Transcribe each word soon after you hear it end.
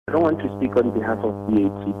I don't want to speak on behalf of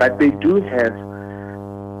BAT, but they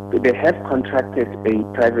have contracted a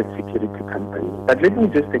private security company. But let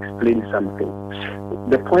me just explain something.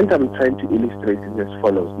 The point I'm trying to illustrate is as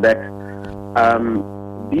follows, that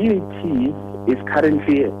BAT is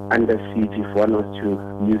currently under siege, if one was to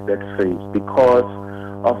use that phrase, because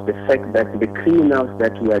of the fact that the criminals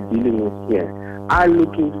that we are dealing with here are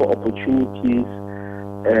looking for opportunities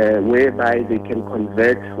whereby they can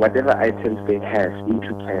convert whatever items they have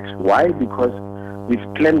into cash. Why? Because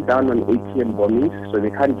we've clamped down on ATM bombings, so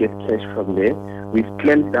they can't get cash from there. We've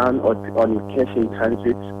clamped down on cash in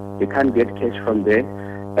transit. They can't get cash from there.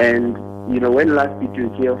 And, when last did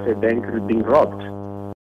you hear of a bank being robbed?